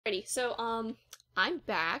Alrighty, so, I'm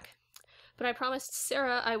back, but I promised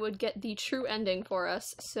Sarah I would get the true ending for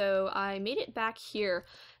us, so I made it back here,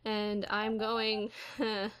 and I'm going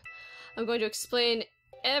to explain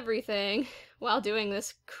everything while doing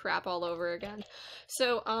this crap all over again.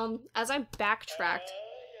 So, as I backtracked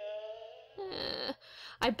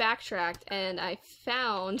and I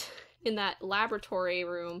found in that laboratory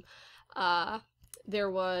room,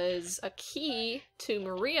 there was a key to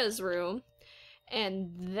Maria's room,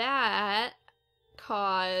 and that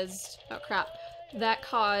caused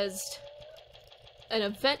an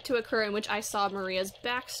event to occur in which I saw Maria's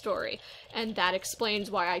backstory, and that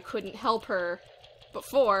explains why I couldn't help her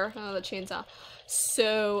before. Oh, the chainsaw.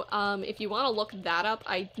 So, if you want to look that up,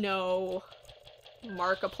 I know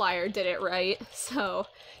Markiplier did it right, so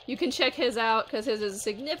you can check his out, because his is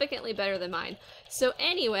significantly better than mine. So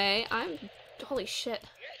anyway, holy shit.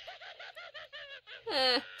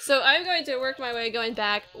 So I'm going to work my way going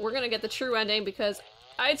back. We're gonna get the true ending, because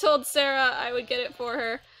I told Sarah I would get it for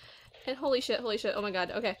her. And holy shit, oh my god,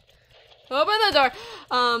 okay. Open the door!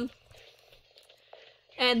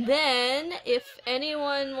 And then, if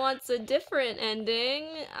anyone wants a different ending,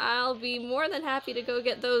 I'll be more than happy to go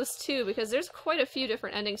get those too, because there's quite a few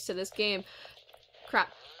different endings to this game.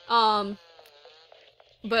 Crap. But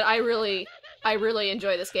I really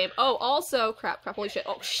enjoy this game. Oh, also, crap, holy shit,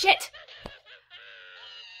 oh shit!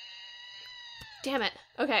 Damn it.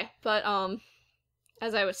 Okay, but,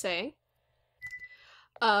 as I was saying,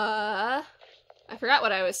 I forgot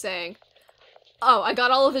what I was saying. Oh, I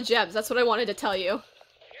got all of the gems, that's what I wanted to tell you.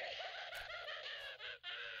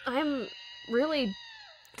 I'm really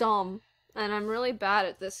dumb, and I'm really bad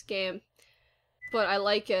at this game, but I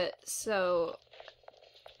like it, so...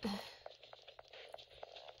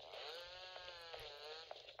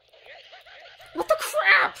 What the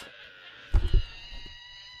crap?!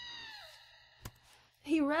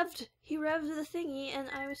 He revved the thingy, and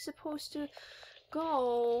I was supposed to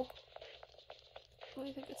go. What do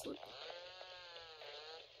you think it's like?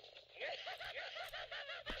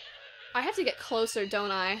 I have to get closer,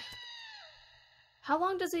 don't I? How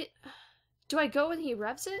long does he... Do I go when he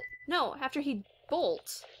revs it? No, after he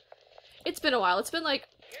bolts. It's been a while. It's been like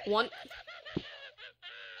one...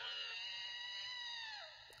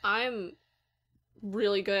 I'm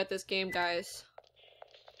really good at this game, guys.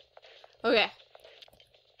 Okay.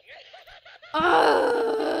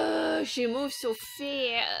 She moves so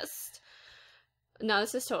fast. No,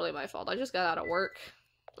 this is totally my fault. I just got out of work.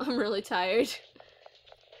 I'm really tired.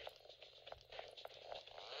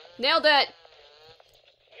 Nailed it!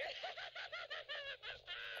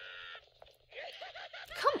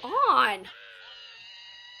 Come on!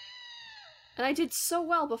 And I did so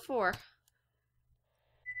well before.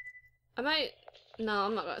 No,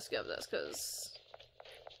 I'm not gonna skip this, because...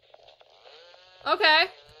 Okay,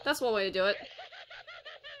 that's one way to do it.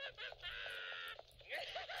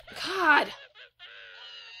 God!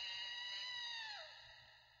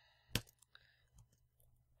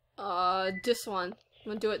 This one.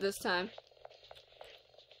 I'm gonna do it this time.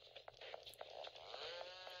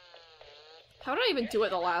 How did I even do it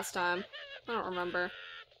the last time? I don't remember.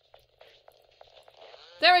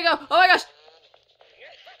 There we go! Oh my gosh!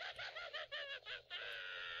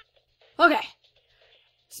 Okay.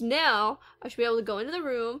 So now, I should be able to go into the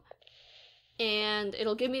room, and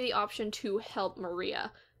it'll give me the option to help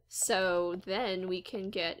Maria. So then we can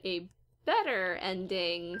get a better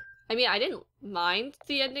ending. I mean, I didn't mind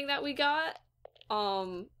the ending that we got.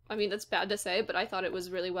 I mean, that's bad to say, but I thought it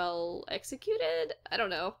was really well executed. I don't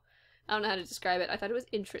know how to describe it. I thought it was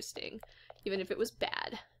interesting, even if it was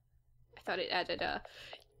bad. I thought it added a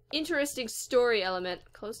interesting story element.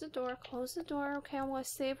 Close the door, okay, I'm gonna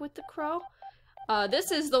save with the crow.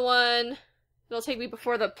 This is the one that'll take me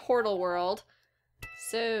before the portal world.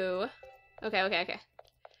 So, okay.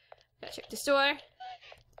 Gotta check this door.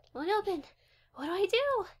 Won't open. What do I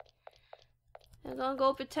do? I'm gonna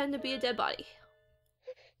go pretend to be a dead body.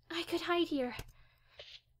 I could hide here.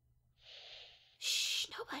 Shh,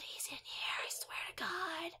 nobody's in here, I swear to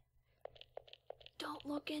God. Don't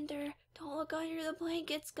look under the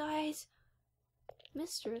blankets, guys.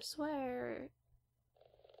 Mistress, where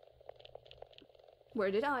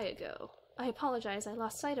did Aya go? I apologize, I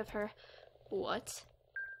lost sight of her. What?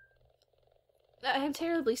 I'm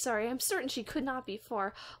terribly sorry. I'm certain she could not be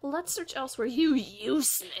far. Let's search elsewhere, you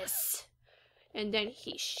useless! And then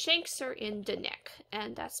he shanks her in the neck.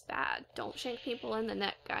 And that's bad. Don't shank people in the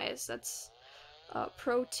neck, guys. That's a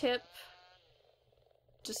pro tip.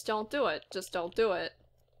 Just don't do it. Just don't do it.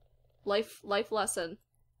 Life lesson.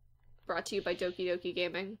 Brought to you by DokiDoki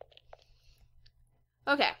Gaming.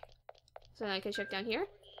 Okay. So now I can check down here.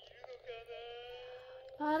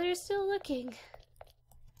 Father's still looking.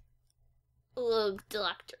 Look,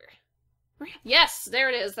 doctor. Yes,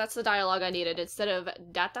 there it is. That's the dialogue I needed instead of ...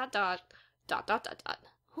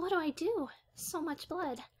 What do I do? So much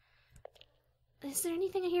blood. Is there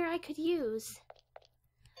anything here I could use?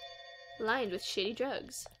 Lined with shady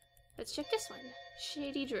drugs. Let's check this one.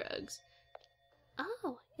 Shady drugs.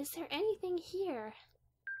 Oh, is there anything here?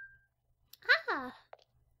 Ah!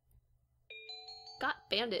 Got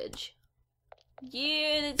bandage.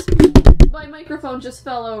 Yeah, my microphone just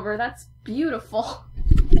fell over. That's beautiful.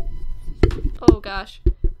 Oh gosh.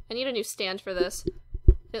 I need a new stand for this.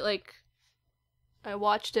 It like... I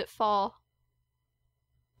watched it fall.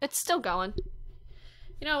 It's still going.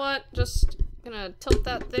 You know what? Just gonna tilt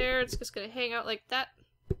that there. It's just gonna hang out like that.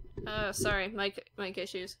 Sorry, mic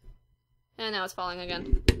issues. And now it's falling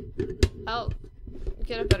again. I'll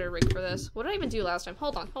get a better rig for this. What did I even do last time?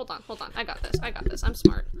 Hold on. I got this. I'm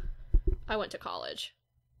smart. I went to college.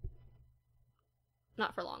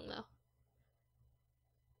 Not for long, though.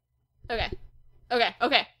 Okay. I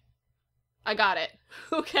got it.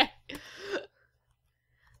 Okay.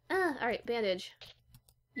 Alright, bandage.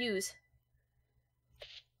 Use.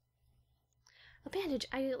 A bandage.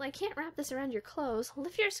 I can't wrap this around your clothes.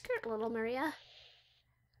 Lift your skirt a little, Maria.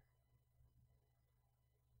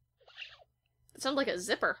 It sounds like a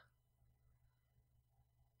zipper.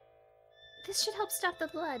 This should help stop the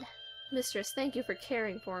blood. Mistress, thank you for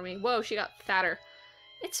caring for me. Whoa, she got fatter.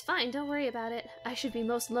 It's fine, don't worry about it. I should be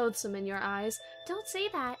most loathsome in your eyes. Don't say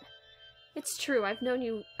that. It's true, I've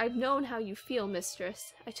known how you feel,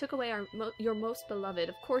 mistress. I took away your most beloved.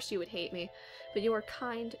 Of course you would hate me, but you are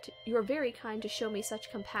very kind to show me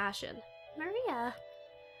such compassion.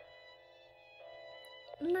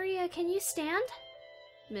 Maria, can you stand?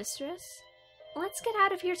 Mistress? Let's get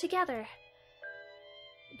out of here together.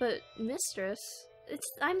 But, mistress...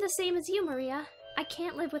 I'm the same as you, Maria. I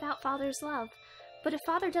can't live without Father's love. But if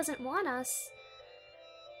Father doesn't want us...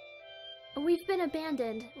 We've been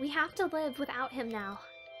abandoned. We have to live without him now.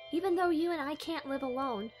 Even though you and I can't live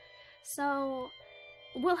alone. So...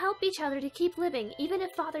 we'll help each other to keep living, even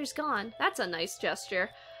if Father's gone. That's a nice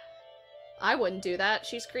gesture. I wouldn't do that.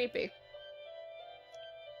 She's creepy.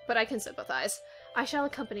 But I can sympathize. I shall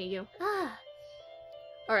accompany you. Ah.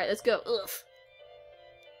 Alright, let's go. Ugh.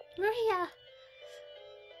 Maria!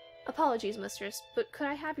 Apologies, mistress, but could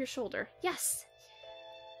I have your shoulder? Yes!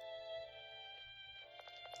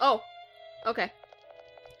 Oh! Okay.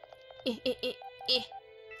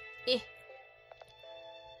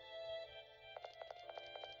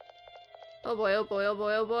 Oh boy, oh boy, oh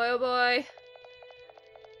boy, oh boy, oh boy!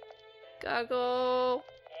 Gotta go!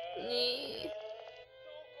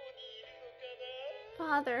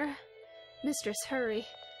 Father... Mistress, hurry.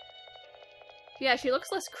 Yeah, she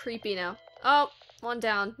looks less creepy now. Oh! One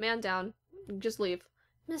down. Man down. Just leave.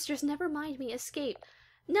 Mistress, never mind me. Escape.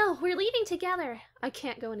 No, we're leaving together. I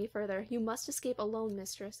can't go any further. You must escape alone,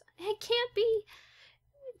 mistress. It can't be.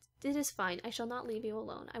 It is fine. I shall not leave you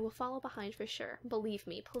alone. I will follow behind for sure. Believe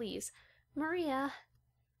me, please. Maria.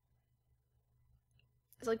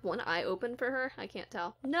 Is like one eye open for her? I can't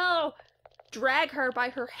tell. No! Drag her by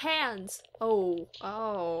her hands!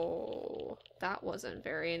 Oh. That wasn't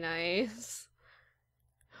very nice.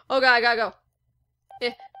 Oh god, I gotta go.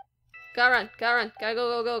 Gotta run. Gotta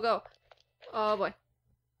go. Oh boy.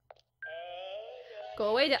 Go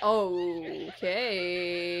away down.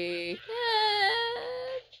 Okay.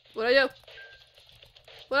 What do I do?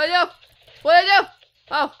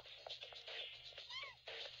 Oh.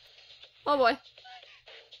 Oh boy.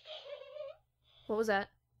 What was that?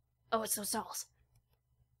 Oh, it's those dolls.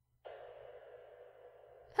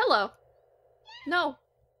 Hello. No.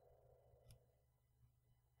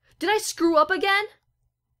 Did I screw up again?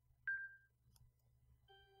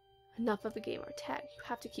 Enough of the game or tag. You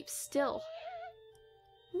have to keep still.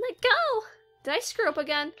 Let go! Did I screw up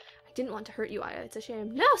again? I didn't want to hurt you, Aya. It's a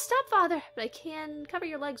shame. No, stop, Father! But I can cover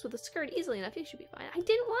your legs with a skirt easily enough. You should be fine. I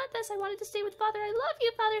didn't want this. I wanted to stay with Father. I love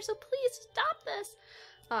you, Father, so please stop this.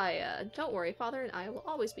 Don't worry. Father and I will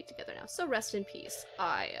always be together now. So rest in peace.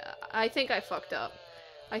 I think I fucked up.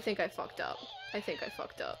 I didn't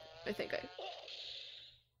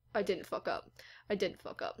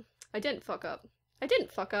fuck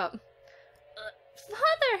up.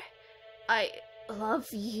 Father! I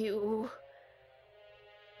love you.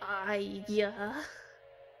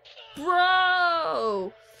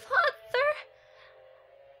 Bro! Father!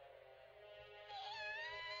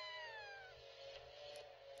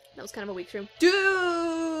 That was kind of a weak shroom.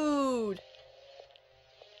 Dude!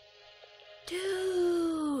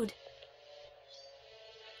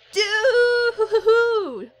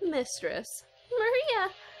 Mistress.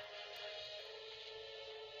 Maria!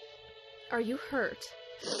 Are you hurt?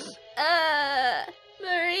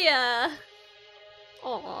 Maria!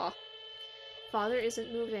 Aw. Father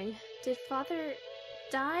isn't moving. Did Father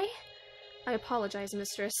die? I apologize,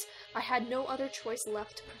 mistress. I had no other choice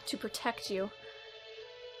left to protect you.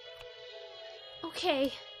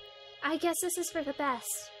 Okay. I guess this is for the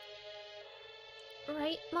best.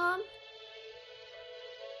 Right, Mom?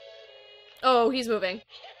 Oh, he's moving.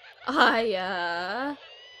 Oh.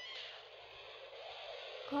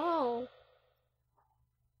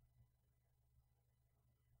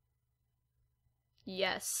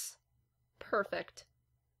 Yes. Perfect.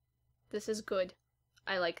 This is good.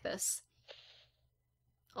 I like this.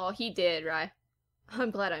 Oh, he did, right? I'm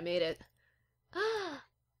glad I made it.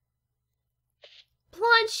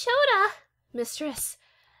 Blanchota! Mistress.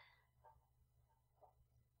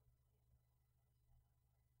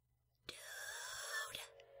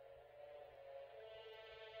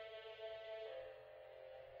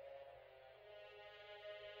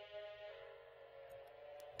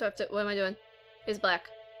 Dude. What am I doing? It's black.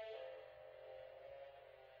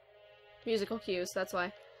 Musical cues, that's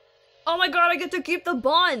why. Oh my god, I get to keep the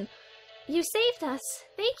bun! You saved us.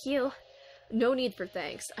 Thank you. No need for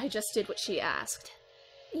thanks. I just did what she asked.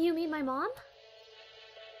 You mean my mom?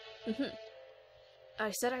 Mm-hmm. I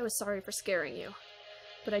said I was sorry for scaring you,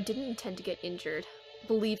 but I didn't intend to get injured.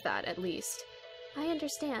 Believe that, at least. I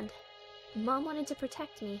understand. Mom wanted to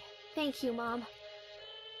protect me. Thank you, Mom.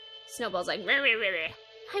 Snowball's like, rah, rah, rah, rah.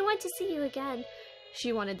 I want to see you again.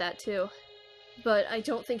 She wanted that too. But I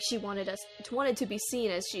don't think she wanted to be seen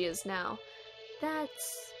as she is now.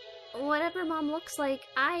 That's... whatever Mom looks like,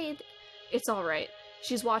 It's alright.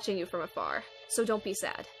 She's watching you from afar, so don't be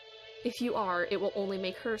sad. If you are, it will only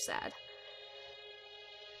make her sad.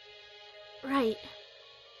 Right.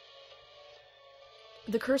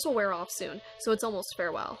 The curse will wear off soon, so it's almost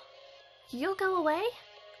farewell. You'll go away?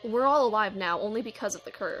 We're all alive now, only because of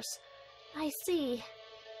the curse. I see.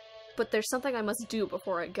 But there's something I must do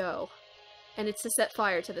before I go. And it's to set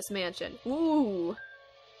fire to this mansion. Ooh!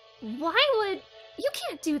 Why would... You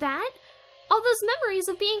can't do that! All those memories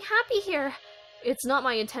of being happy here! It's not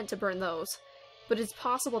my intent to burn those. But it's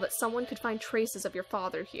possible that someone could find traces of your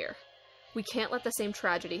father here. We can't let the same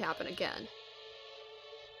tragedy happen again.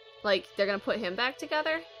 Like, they're gonna put him back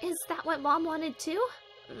together? Is that what Mom wanted too?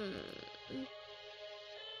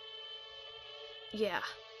 Yeah.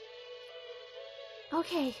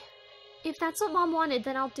 Okay. If that's what Mom wanted,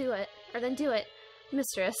 then I'll do it. Or then do it.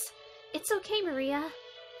 Mistress. It's okay, Maria.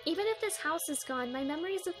 Even if this house is gone, my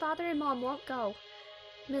memories of Father and Mom won't go.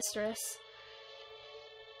 Mistress.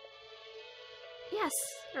 Yes.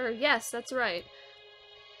 Yes, that's right.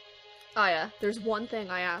 Aya, there's one thing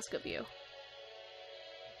I ask of you.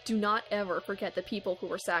 Do not ever forget the people who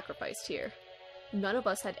were sacrificed here. None of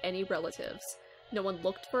us had any relatives. No one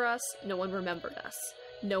looked for us, no one remembered us.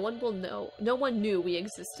 No one knew we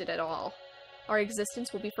existed at all. Our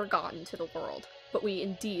existence will be forgotten to the world, but we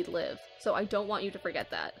indeed live, so I don't want you to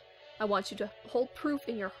forget that. I want you to hold proof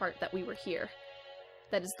in your heart that we were here.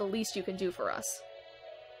 That is the least you can do for us.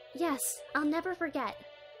 Yes, I'll never forget.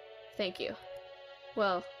 Thank you.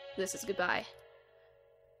 Well, this is goodbye.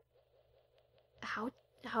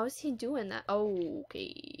 How is he doing that?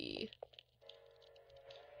 Okay.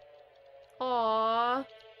 Aww.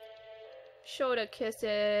 Shota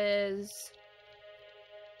kisses.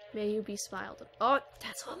 May you be smiled. Oh,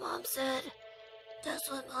 that's what Mom said.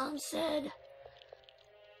 That's what Mom said.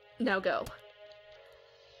 Now go.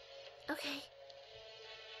 Okay.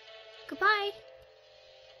 Goodbye.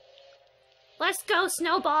 Let's go,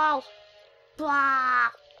 Snowball! Blah!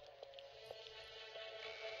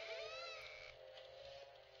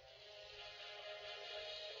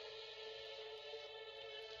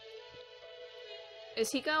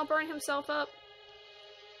 Is he gonna burn himself up?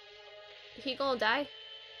 He gonna die?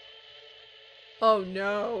 Oh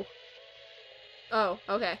no. Oh,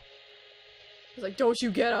 okay. I was like, don't you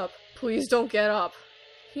get up. Please don't get up.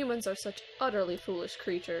 Humans are such utterly foolish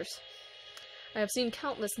creatures. I have seen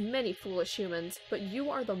many foolish humans, but you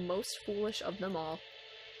are the most foolish of them all.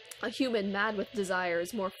 A human mad with desire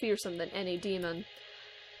is more fearsome than any demon.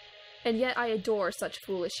 And yet I adore such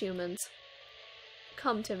foolish humans.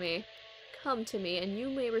 Come to me. Come to me, and you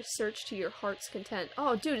may research to your heart's content.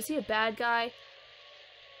 Oh, dude, is he a bad guy?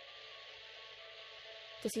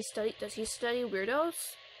 Does he study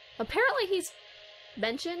weirdos? Apparently he's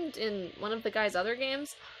mentioned in one of the guy's other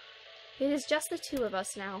games. It is just the two of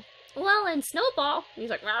us now. Well, and Snowball. He's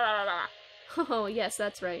like, rah, rah, rah, rah. Oh, yes,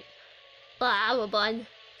 that's right. Blah, bun.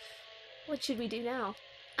 What should we do now?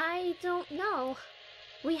 I don't know.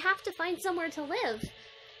 We have to find somewhere to live.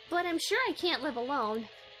 But I'm sure I can't live alone.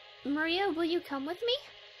 Maria, will you come with me?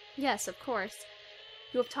 Yes, of course.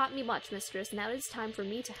 You have taught me much, mistress. Now it is time for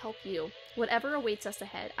me to help you. Whatever awaits us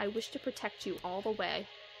ahead, I wish to protect you all the way.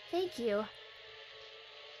 Thank you.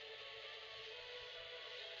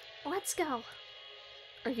 Let's go.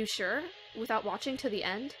 Are you sure? Without watching to the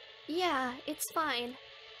end? Yeah, it's fine.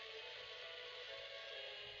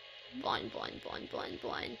 Bun, bun, bun, bun,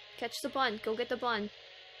 bun. Catch the bun. Go get the bun.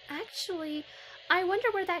 Actually, I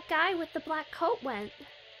wonder where that guy with the black coat went.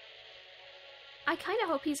 I kinda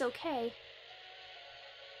hope he's okay.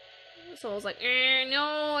 So I was like,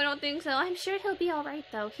 no, I don't think so. I'm sure he'll be alright,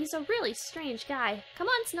 though. He's a really strange guy. Come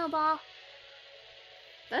on, Snowball.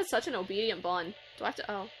 That's such an obedient bun. Do I have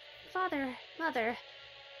to... Oh. Father, Mother,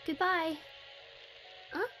 goodbye.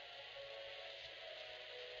 Huh?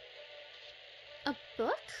 A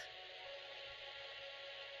book?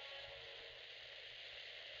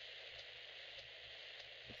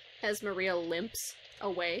 As Maria limps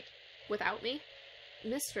away without me.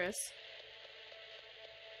 Mistress.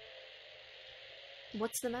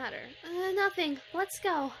 What's the matter? Nothing. Let's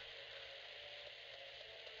go.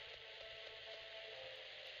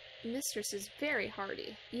 Mistress is very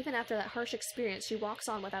hardy. Even after that harsh experience, she walks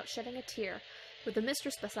on without shedding a tear. With the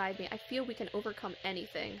mistress beside me, I feel we can overcome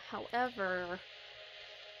anything. However...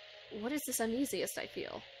 What is this uneasiest I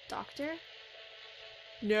feel? Doctor?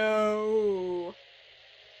 No!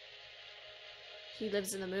 He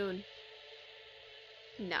lives in the moon.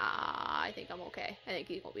 Nah, I think I'm okay. I think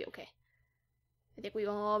he won't be okay. I think we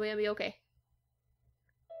all gonna be okay.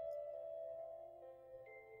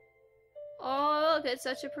 Oh, look, it's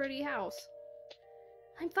such a pretty house.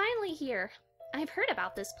 I'm finally here. I've heard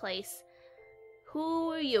about this place.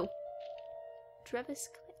 Who are you? Trevis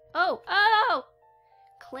Oh!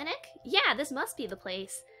 Clinic? Yeah, this must be the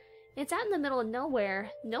place. It's out in the middle of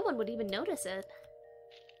nowhere. No one would even notice it.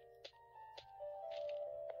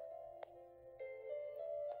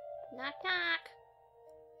 Knock, knock.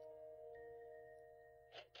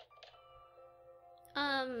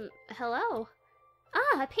 Hello?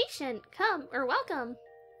 Ah, a patient! Come, or welcome!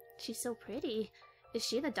 She's so pretty. Is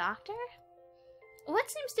she the doctor? What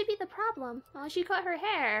seems to be the problem? Oh, she cut her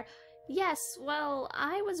hair. Yes, well,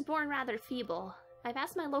 I was born rather feeble. I've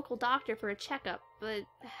asked my local doctor for a checkup, but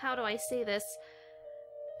how do I say this?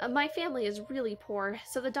 My family is really poor,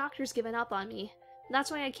 so the doctor's given up on me. That's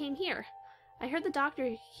why I came here. I heard the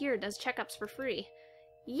doctor here does checkups for free.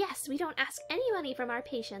 Yes, we don't ask any money from our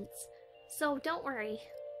patients. So don't worry.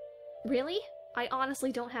 Really? I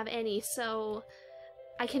honestly don't have any, so...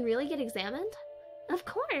 I can really get examined? Of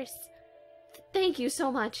course! Thank you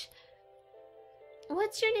so much.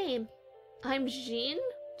 What's your name? I'm Jean?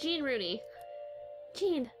 Jean Rooney.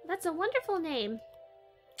 Jean, that's a wonderful name.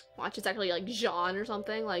 Watch, it's actually like Jean or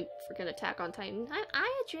something, like freaking Attack on Titan. I'm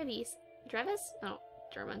Aya Trevis. Trevis? Oh,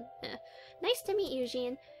 German. Nice to meet you,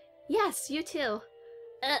 Jean. Yes, you too.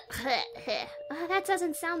 That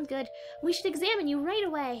doesn't sound good. We should examine you right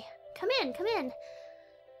away. Come in, come in.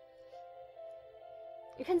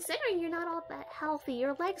 Considering you're not all that healthy,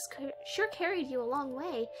 your legs sure carried you a long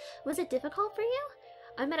way. Was it difficult for you?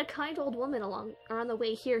 I met a kind old woman on the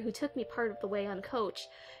way here who took me part of the way on coach.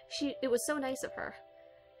 It was so nice of her.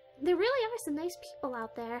 There really are some nice people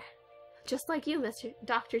out there. Just like you,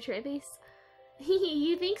 Dr. Trevis.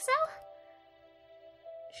 You think so?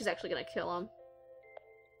 She's actually gonna kill him.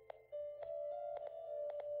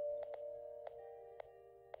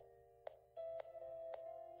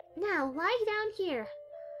 Now, lie down here.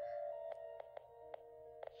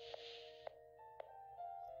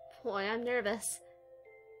 Boy, I'm nervous.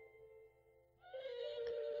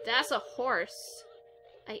 That's a horse.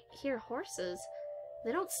 I hear horses.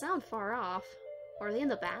 They don't sound far off. Are they in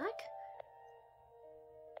the back?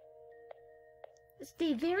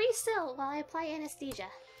 Stay very still while I apply anesthesia.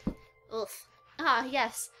 Oof. Ah,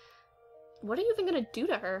 yes. What are you even gonna do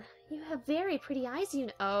to her? You have very pretty eyes, you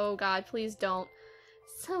know. Oh god, please don't.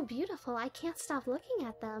 So beautiful, I can't stop looking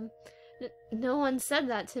at them. No one said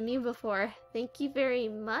that to me before. Thank you very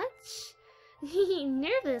much.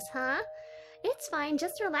 Nervous, huh? It's fine,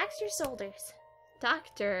 just relax your shoulders.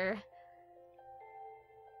 Doctor.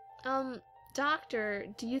 Doctor,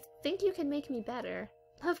 do you think you can make me better?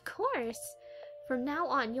 Of course. From now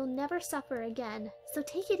on, you'll never suffer again, so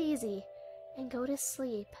take it easy and go to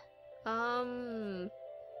sleep.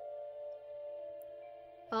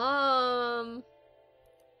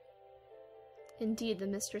 Indeed, the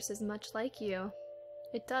mistress is much like you.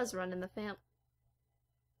 It does run in the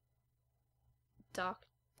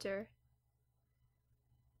Doctor.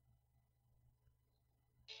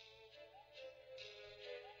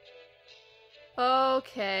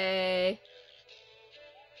 Okay.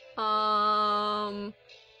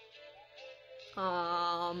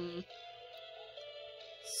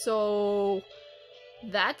 So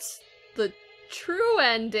that's the true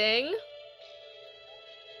ending.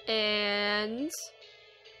 And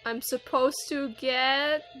I'm supposed to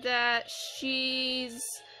get that she's,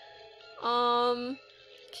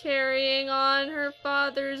 carrying on her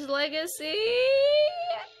father's legacy?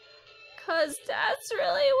 'Cause that's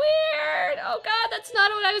really weird. Oh god, that's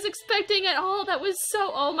not what I was expecting at all. That was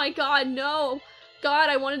so, oh my god, no. God,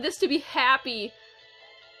 I wanted this to be happy.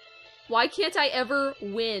 Why can't I ever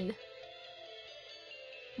win?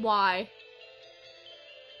 Why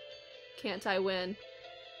can't I win?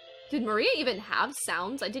 Did Maria even have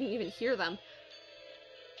sounds? I didn't even hear them.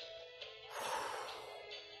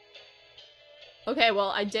 Okay, well,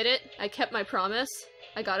 I did it. I kept my promise.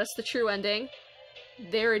 I got us the true ending.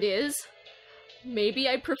 There it is. Maybe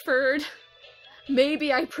I preferred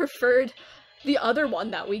the other one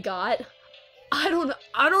that we got. I don't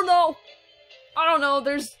know.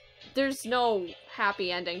 There's no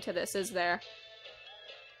happy ending to this, is there?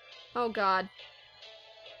 Oh god.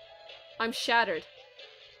 I'm shattered.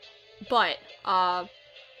 But, I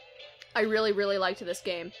really, really liked this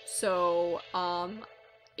game. So,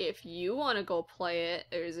 if you want to go play it,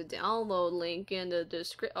 there's a download link in the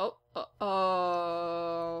description.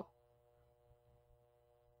 Oh.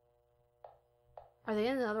 Are they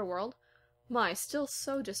in another world? My, still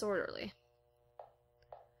so disorderly.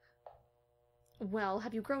 Well,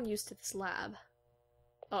 have you grown used to this lab?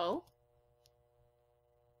 Oh?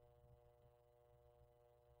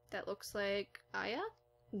 That looks like Aya?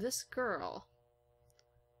 This girl.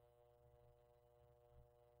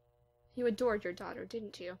 You adored your daughter,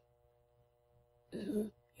 didn't you?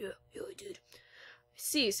 Yeah, I did. I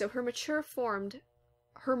see, so her mature form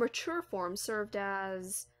served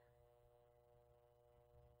as...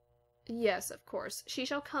 Yes, of course. She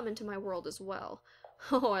shall come into my world as well.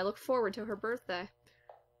 Oh, I look forward to her birthday.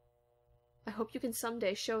 I hope you can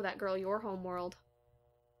someday show that girl your home world.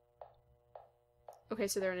 Okay,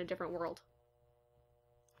 so they're in a different world.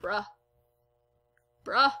 Bruh.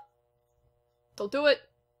 Bruh. Don't do it.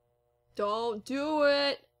 Don't do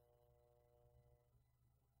it.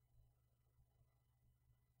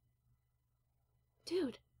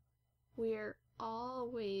 Dude. We're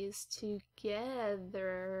always together.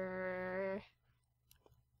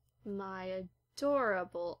 My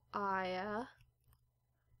adorable Aya.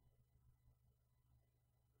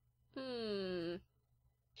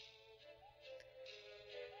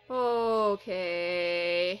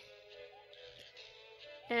 Okay.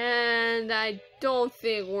 And I don't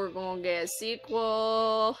think we're gonna get a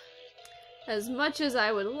sequel. As much as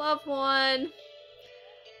I would love one,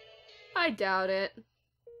 I doubt it.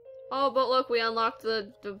 Oh, but look, we unlocked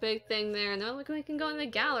the big thing there, and now look, we can go in the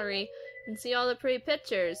gallery and see all the pretty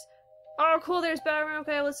pictures. Oh, cool, there's Batman.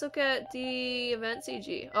 Okay, let's look at the event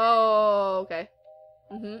CG. Oh, okay.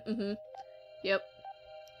 Yep.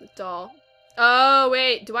 The doll. Oh,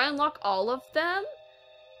 wait, do I unlock all of them?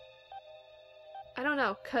 I don't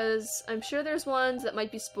know, because I'm sure there's ones that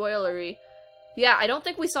might be spoilery. Yeah, I don't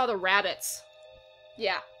think we saw the rabbits.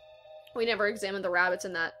 Yeah. We never examined the rabbits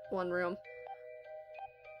in that one room.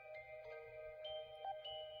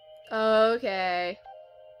 Okay.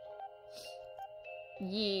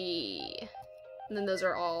 Yee. And then those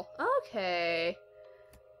are all. Okay.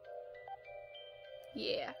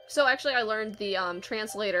 Yeah. So actually I learned the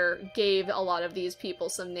translator gave a lot of these people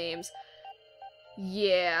some names.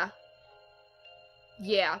 Yeah.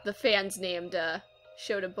 Yeah, the fans named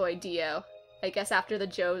Shota Boy Dio. I guess after the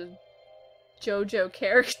JoJo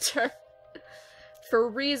character. For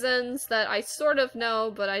reasons that I sort of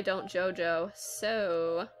know, but I don't JoJo.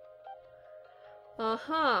 So...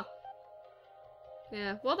 Uh-huh.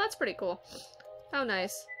 Yeah, well that's pretty cool. How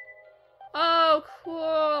nice. Oh,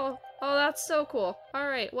 cool! Oh, that's so cool.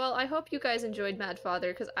 Alright, well, I hope you guys enjoyed Mad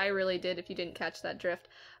Father, because I really did if you didn't catch that drift.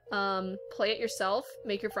 Play it yourself,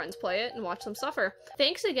 make your friends play it, and watch them suffer.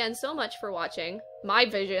 Thanks again so much for watching my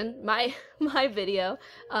video.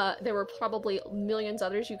 There were probably millions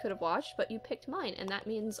others you could have watched, but you picked mine, and that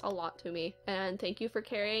means a lot to me. And thank you for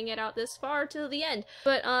carrying it out this far to the end.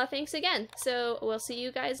 But, thanks again. So, we'll see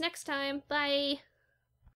you guys next time. Bye!